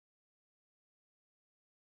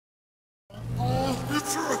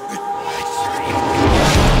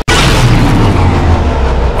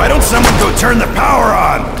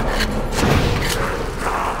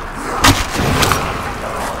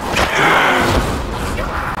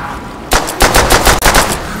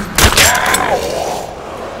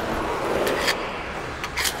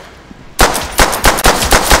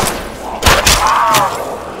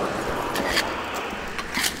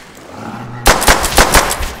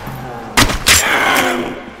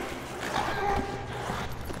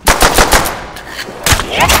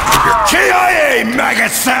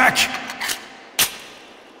ass sack!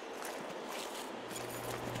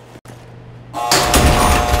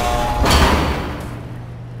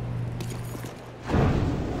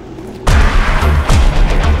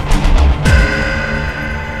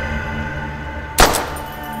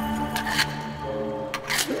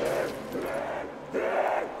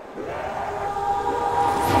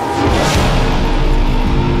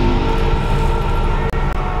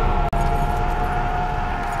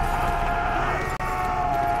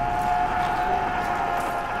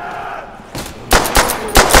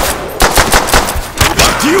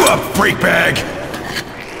 You up, freak bag!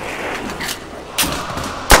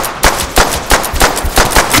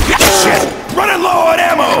 Shit! Running low on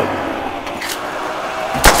ammo!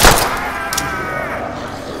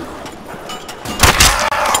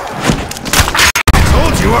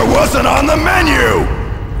 Told you I wasn't on the menu!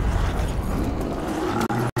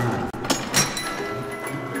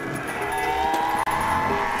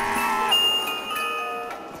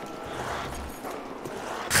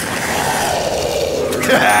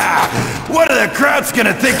 What are the crowds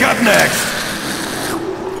gonna think up next?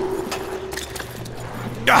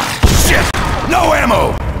 Ah, shit! No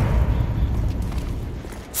ammo!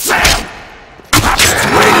 Sam!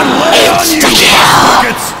 Wait and lay on you,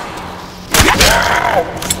 buckets!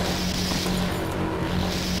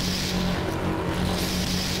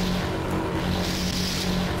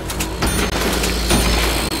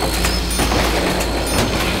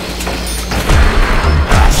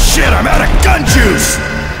 Ah, shit! I'm out of gun juice!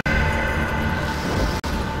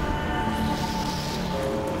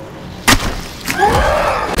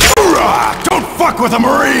 Fuck with a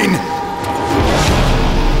Marine!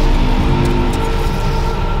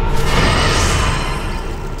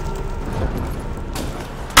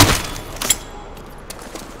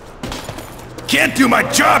 Can't do my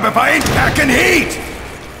job if I ain't packing heat!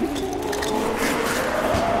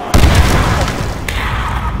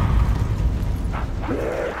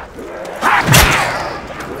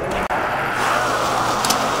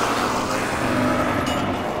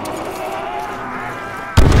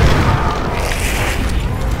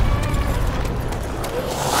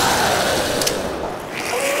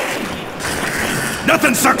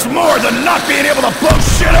 Nothing sucks more than not being able to blow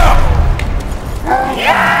shit up!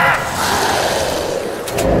 Yes!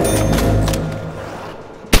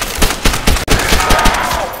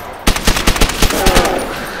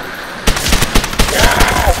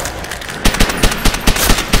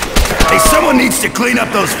 Hey, someone needs to clean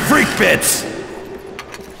up those freak bits!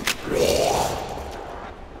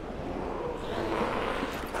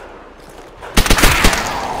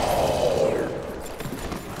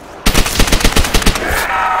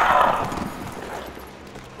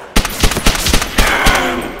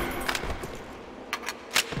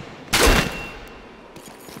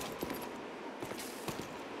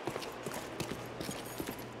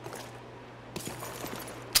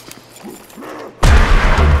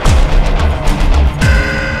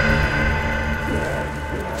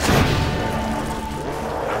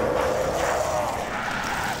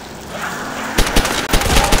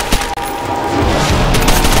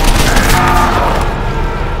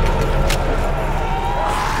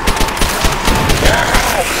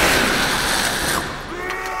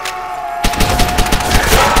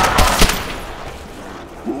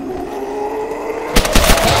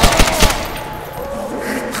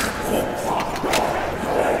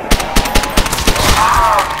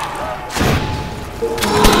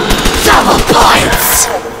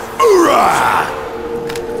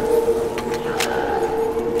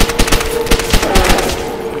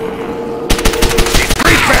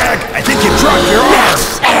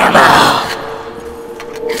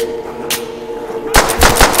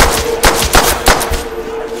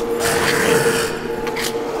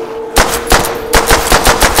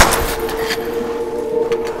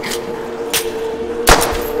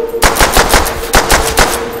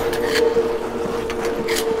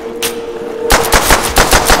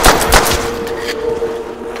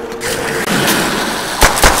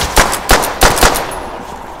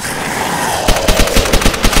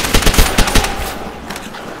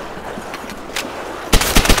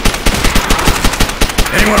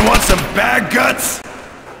 Anyone want some bad guts?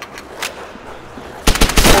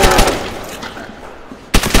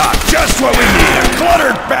 Ah, just what we need, a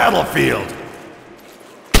cluttered battlefield!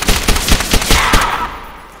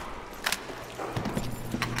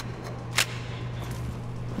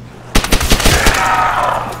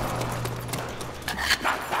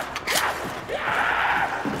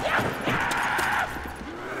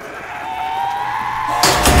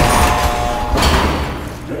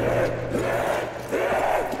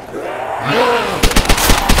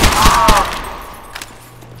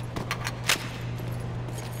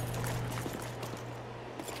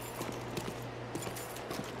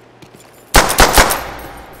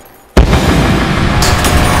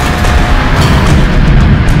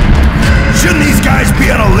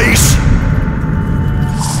 on a leash?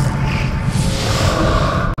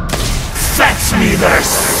 Fetch me their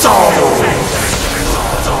souls!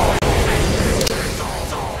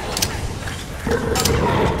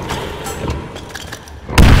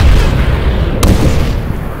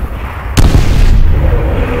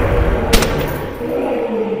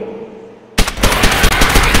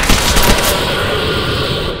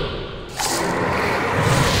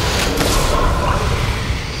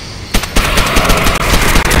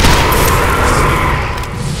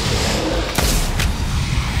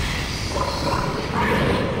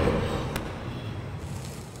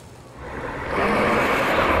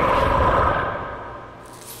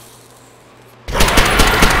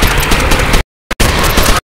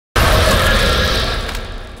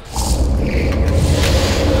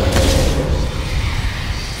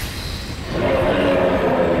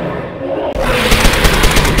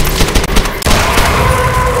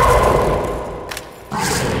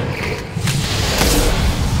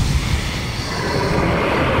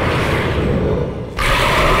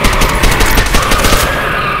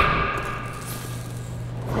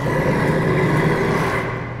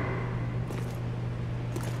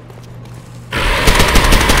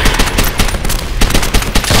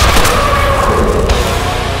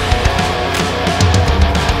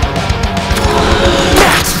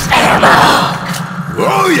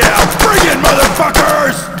 Oh yeah, bring it,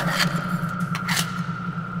 motherfuckers!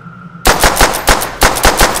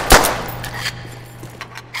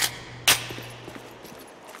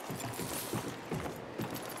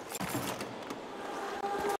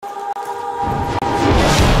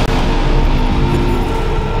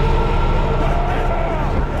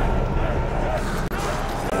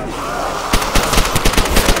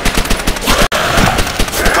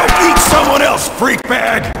 Go eat someone else, freak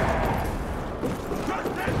bag!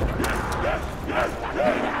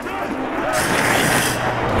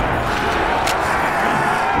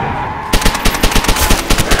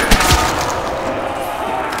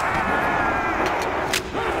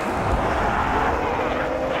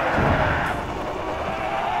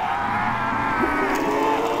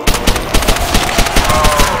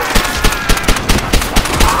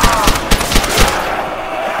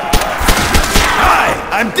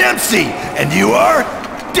 I'm Dempsey, and you are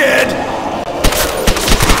dead.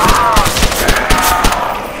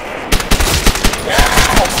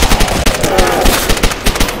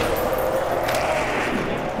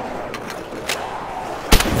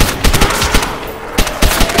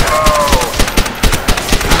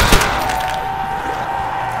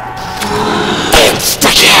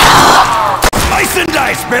 Insta-kill! Slice and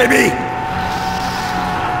dice, baby!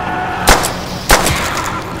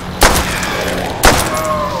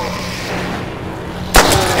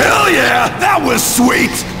 Yeah, that was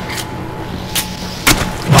sweet!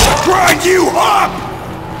 I'll grind you up!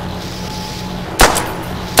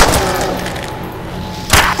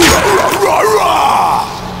 Rah, rah, rah!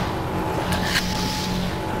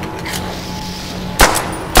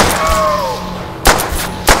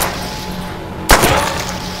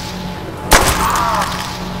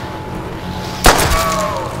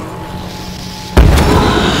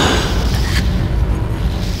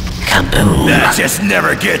 Kaboom! That just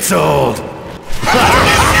never gets old!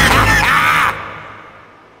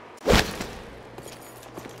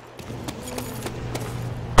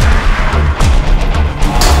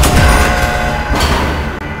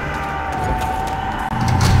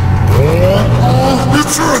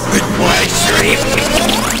 It's earthly pleasure! If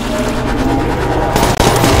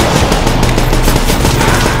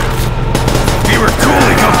you were cool,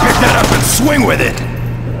 to go pick that up and swing with it!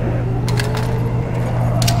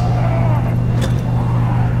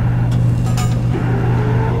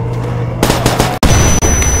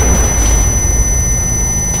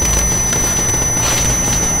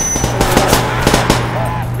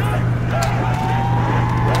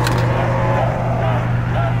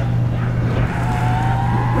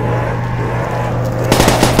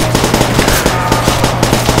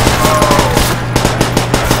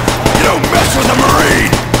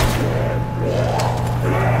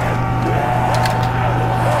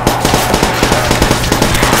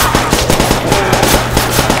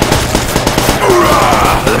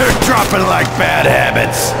 Like bad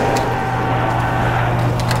habits.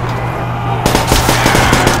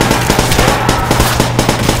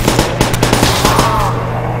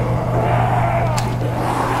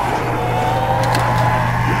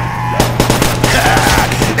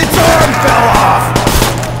 Its arm fell off.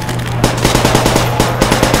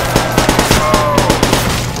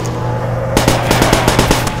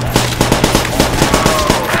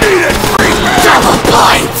 Eat it, freak man! Double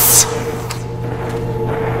points!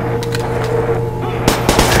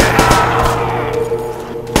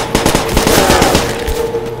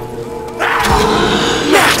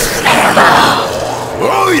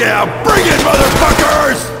 yeah, bring it,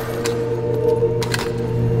 motherfuckers!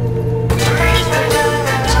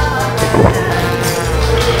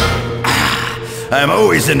 I'm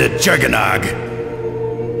always into juggernog.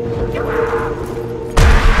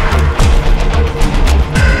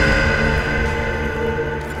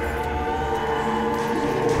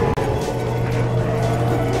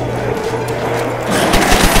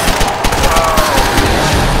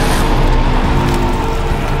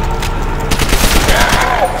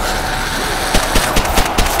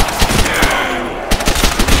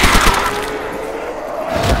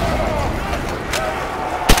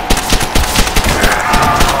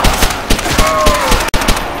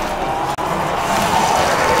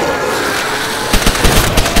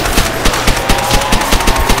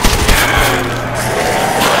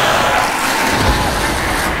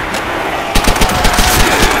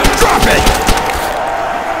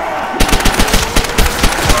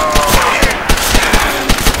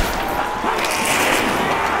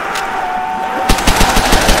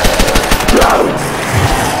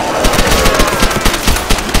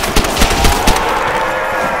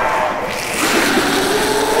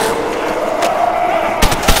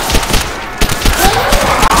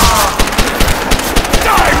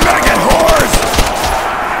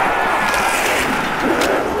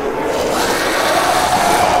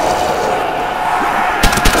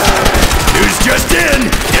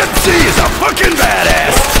 Fucking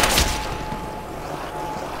badass!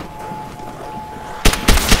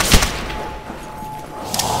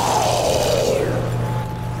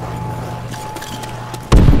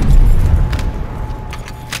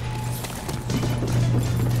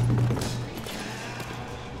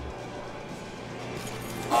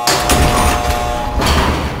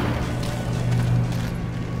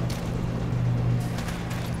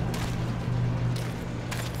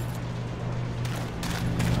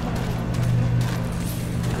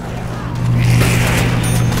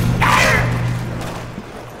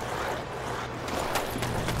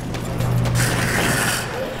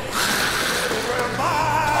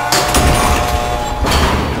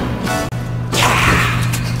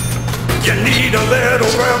 You need a little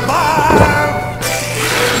revive.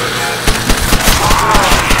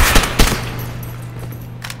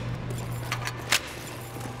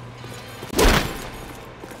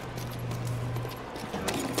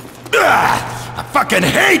 I fucking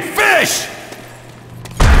hate fish!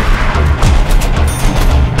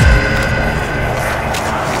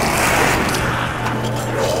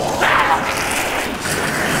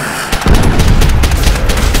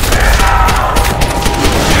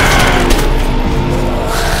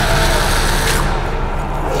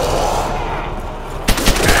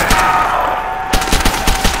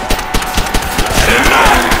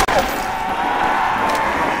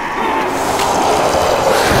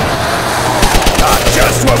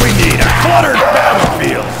 What we need, a cluttered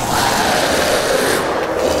battlefield!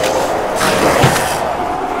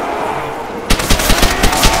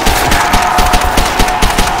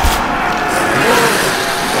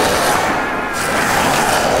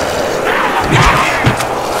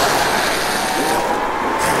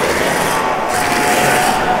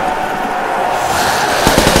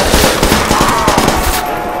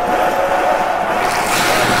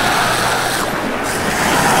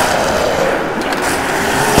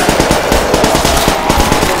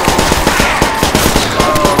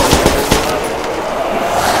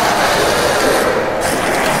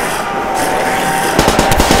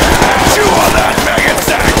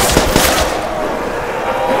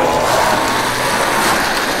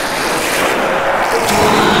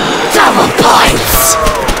 Points!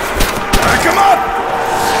 Back him up!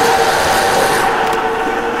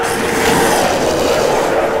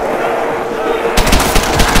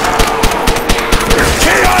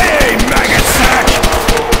 KIA, maggot sack!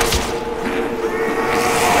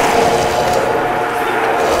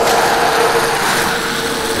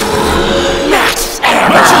 Max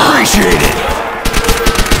ammo! Much appreciated!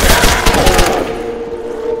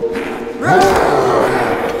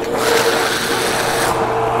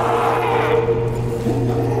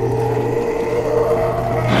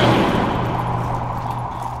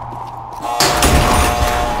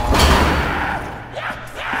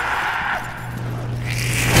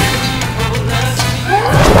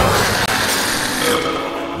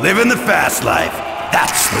 Living the fast life.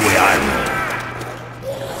 That's the way I roll.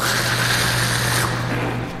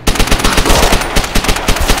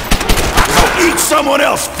 Go eat someone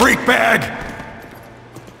else, freak bag!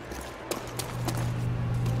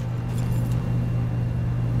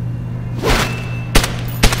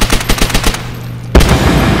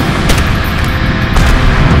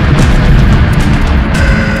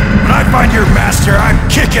 When I find your master, I'm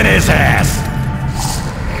kicking kicking his ass!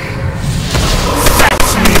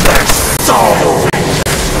 Fetch me their soul!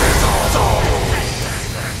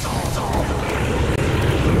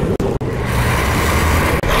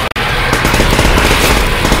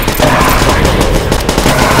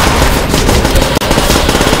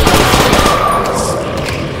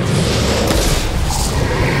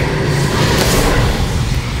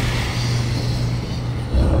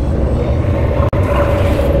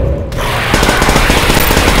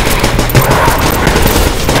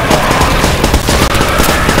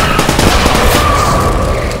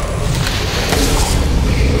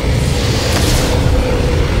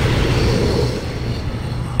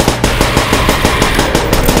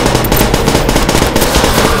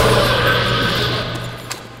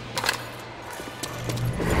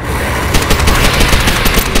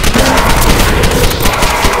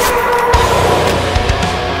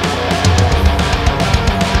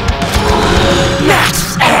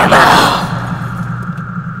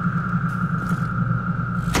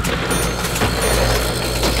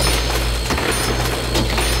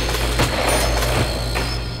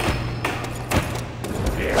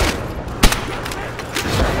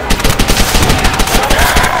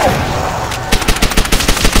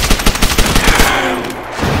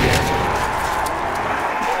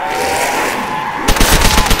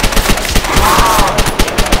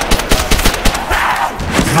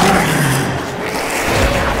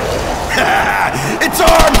 Its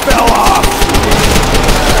arm fell off!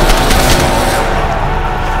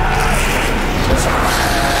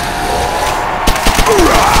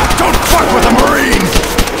 Hoorah! Don't fuck with a Marine!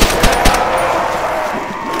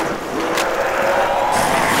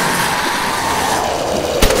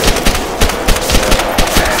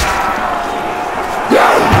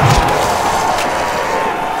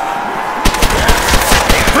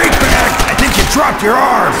 Freak bag! I think you dropped your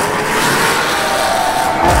arm!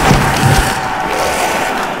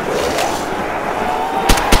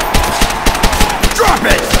 Drop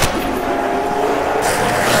it!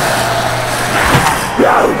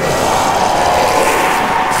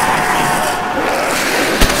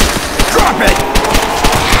 Drop it!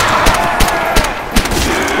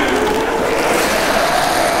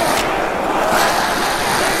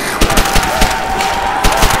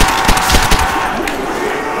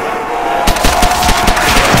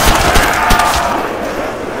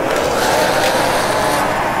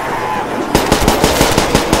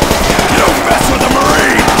 Don't mess with a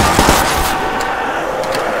Marine!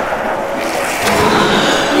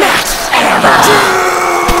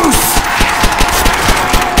 Juice!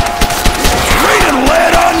 Raining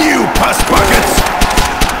lead on you, puss buckets!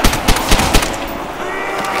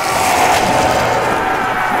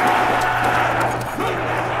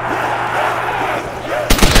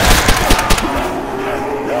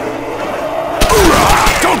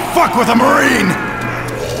 Hoorah! Don't fuck with a Marine!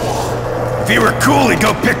 If he were cool, he'd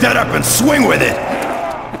go pick that up and swing with it!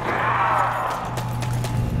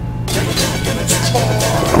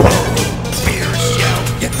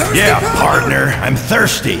 Yeah, partner, I'm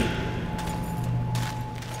thirsty.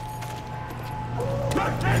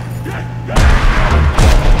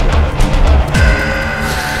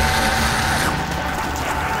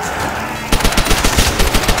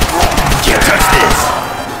 Can't touch this!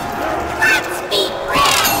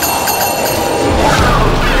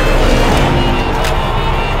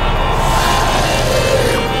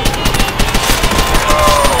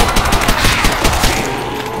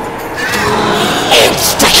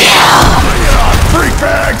 Freak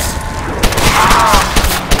bags!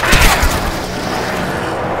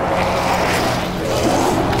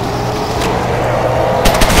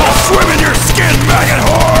 I'll swim in your skin, maggot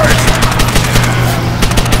whores!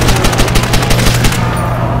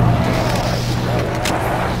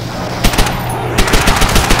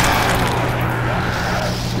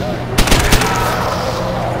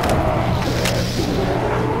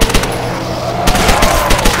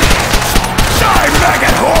 Die,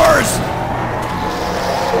 maggot whores!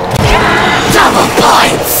 Double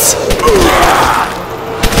points!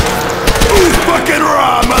 Who's fucking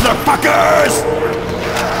raw, motherfuckers?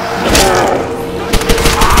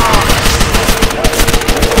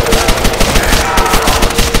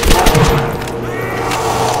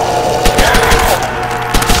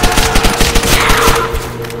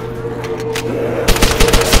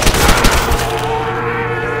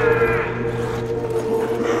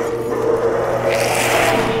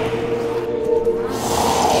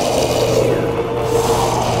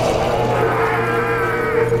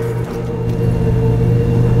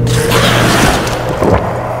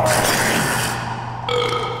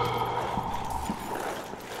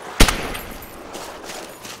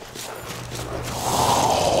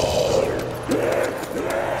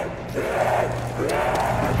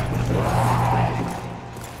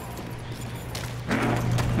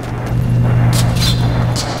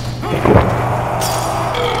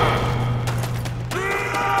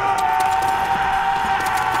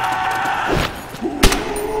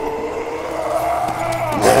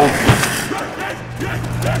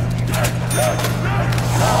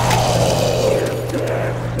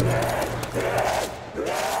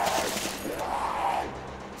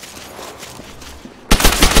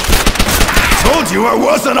 told you I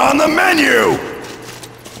wasn't on the menu!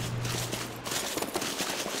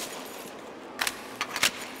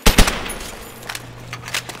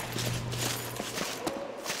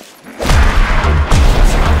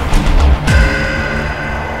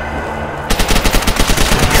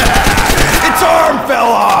 Its arm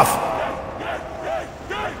fell off!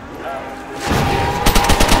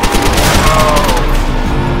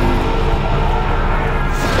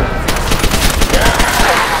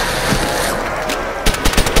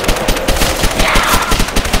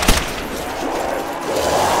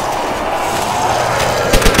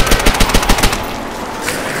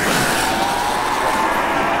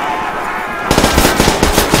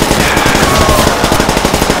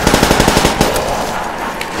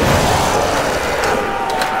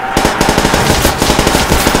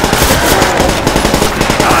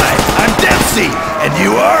 And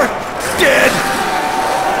you are dead!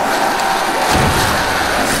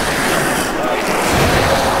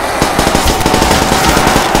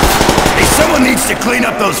 Hey, someone needs to clean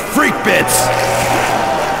up those freak bits!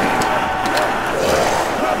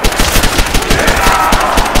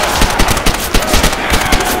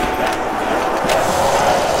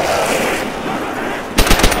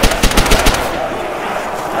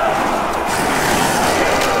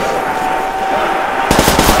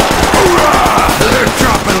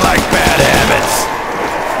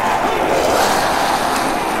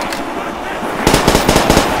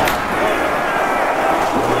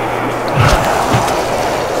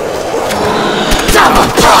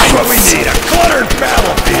 That's what we need, a cluttered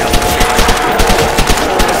battlefield!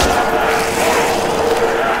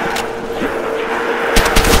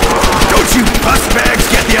 Don't you puss bags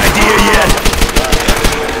get the idea yet?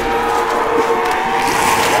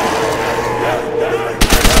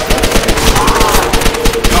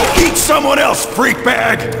 Go eat someone else, freak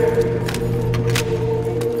bag!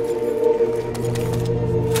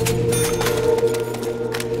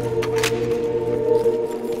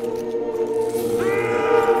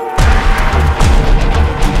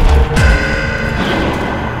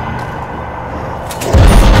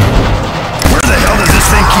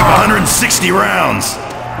 Keep 160 rounds.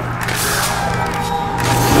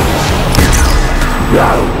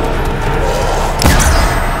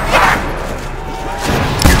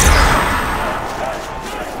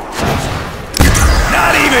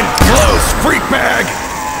 Not even close, freak bag.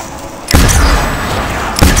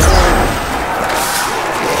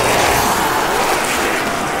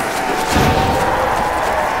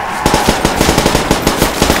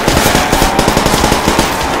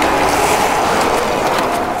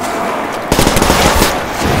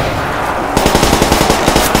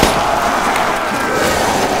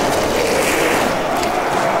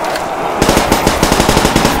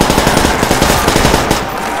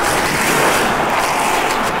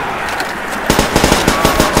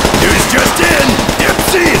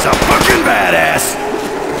 Is a fucking badass!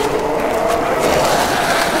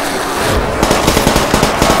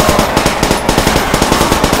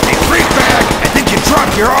 Hey, freak bag! I think you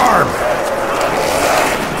dropped your arm!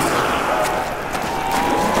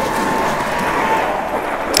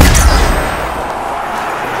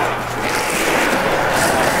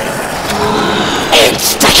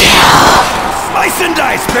 Insta-kill! Slice and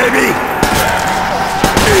dice, baby!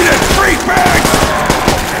 Eat it, freak bags!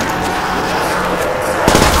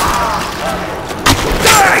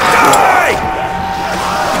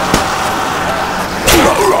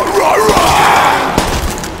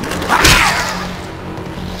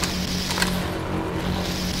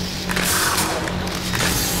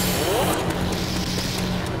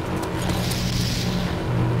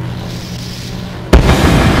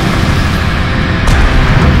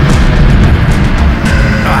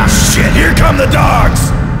 Here come the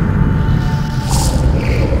dogs!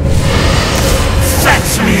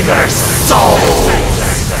 Fetch me their souls!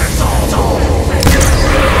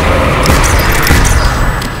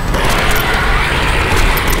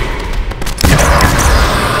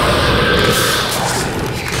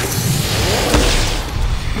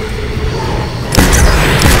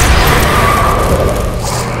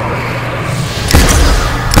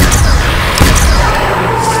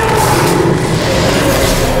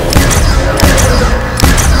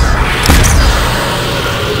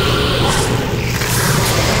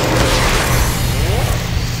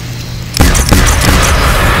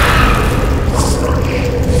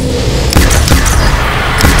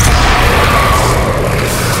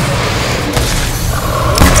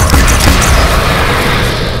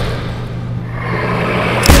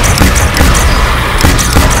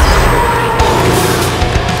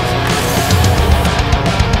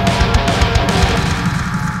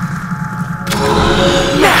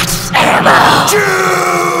 ammo!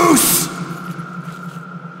 Juice!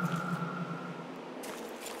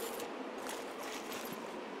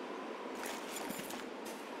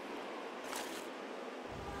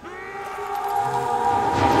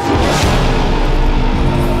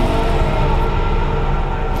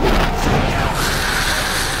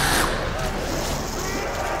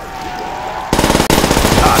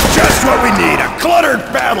 Just what we need, a cluttered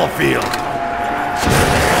battlefield.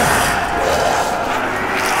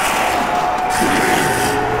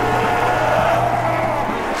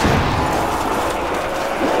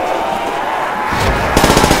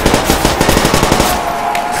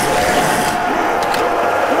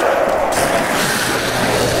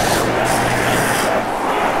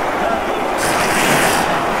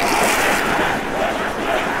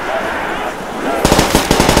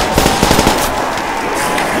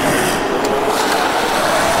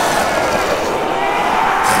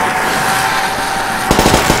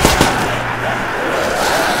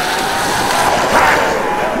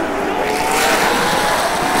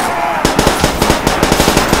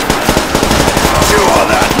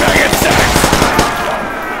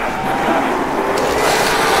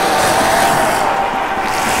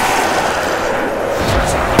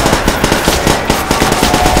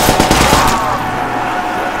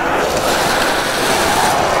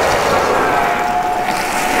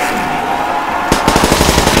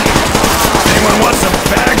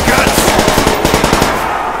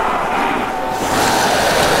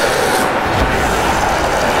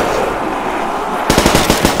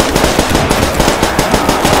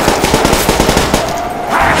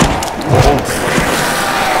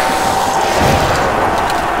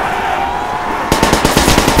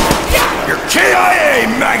 KIA,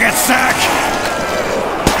 maggot sack!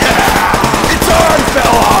 Its arm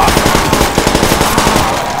fell off!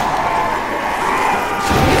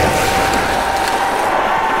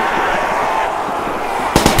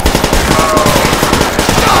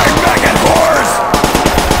 Die, maggot whores!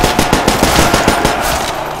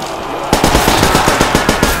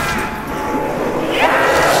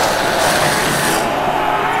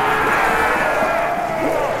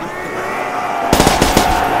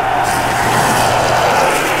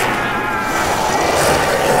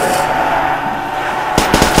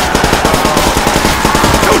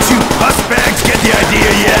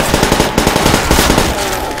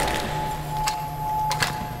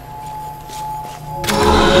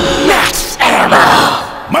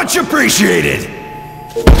 Much appreciated!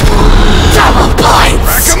 Double points!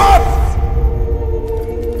 Rack 'em up!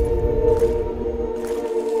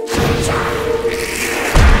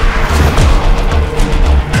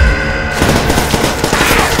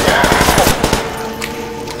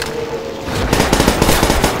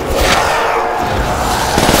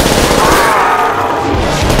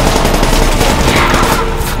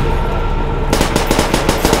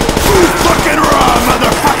 Who's looking raw,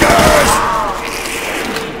 motherfuckers?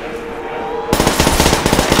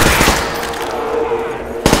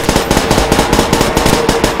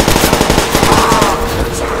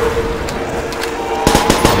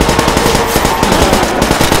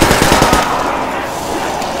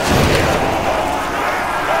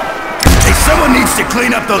 Someone needs to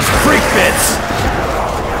clean up those freak bits!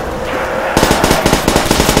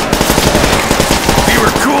 If he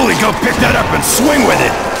were cool, he'd go pick that up and swing with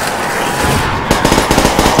it!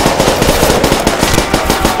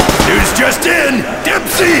 News just in!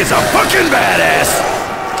 Dempsey is a fucking badass!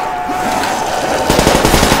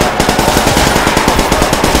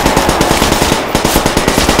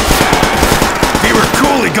 If he were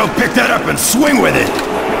cool, he'd go pick that up and swing with it!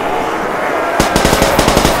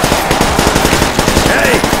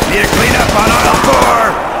 Need to clean up on aisle 4!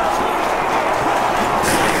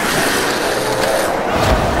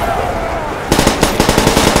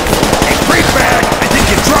 Hey, freak bag! I think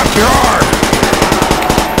you dropped your arm!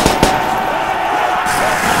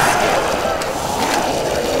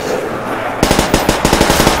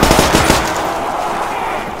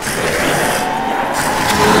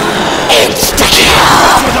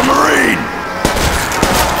 Insta-kill! With a Marine!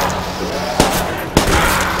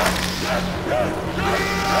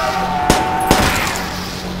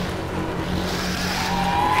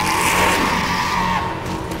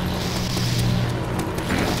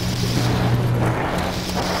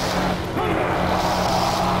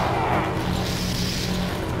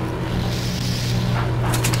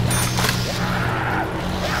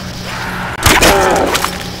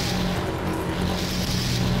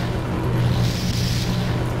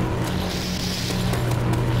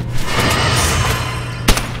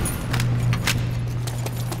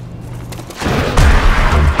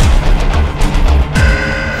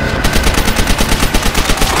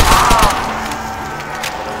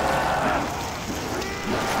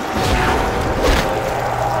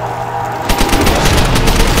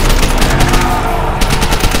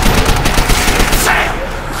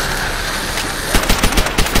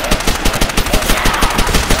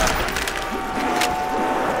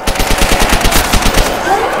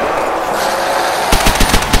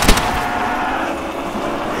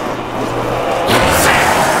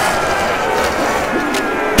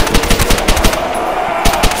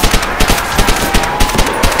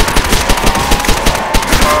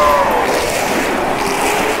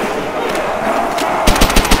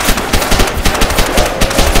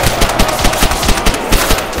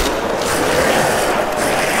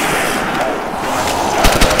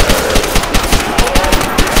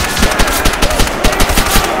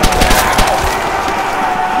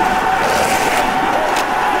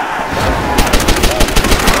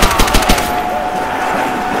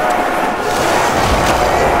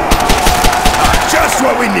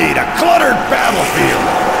 what we need, a cluttered battlefield.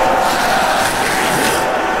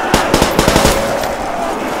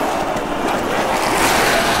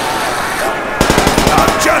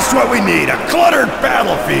 Just what we need, a cluttered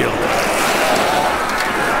battlefield.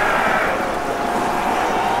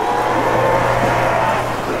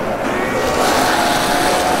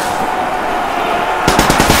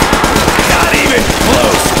 Not even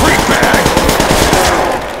close, freak bag.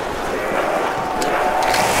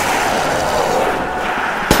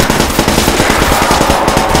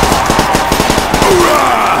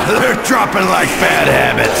 Hoorah! They're dropping like bad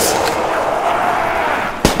habits.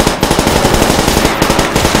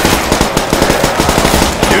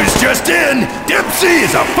 Just in, Dipsy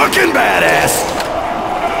is a fucking badass!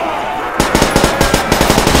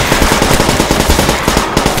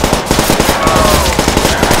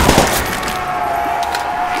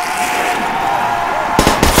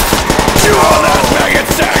 Chew all that maggot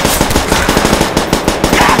sex!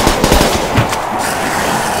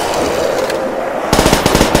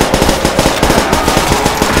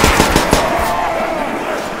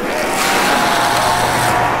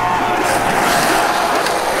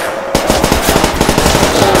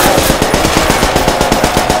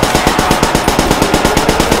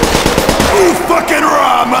 Fucking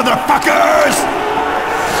raw, motherfuckers!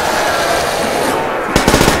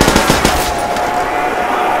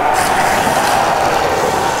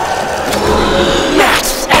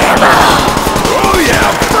 Max ammo! Oh yeah,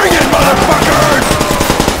 bring it, motherfuckers!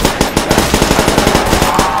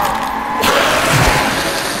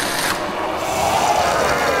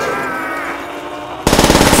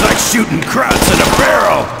 It's like shooting krauts in a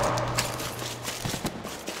barrel.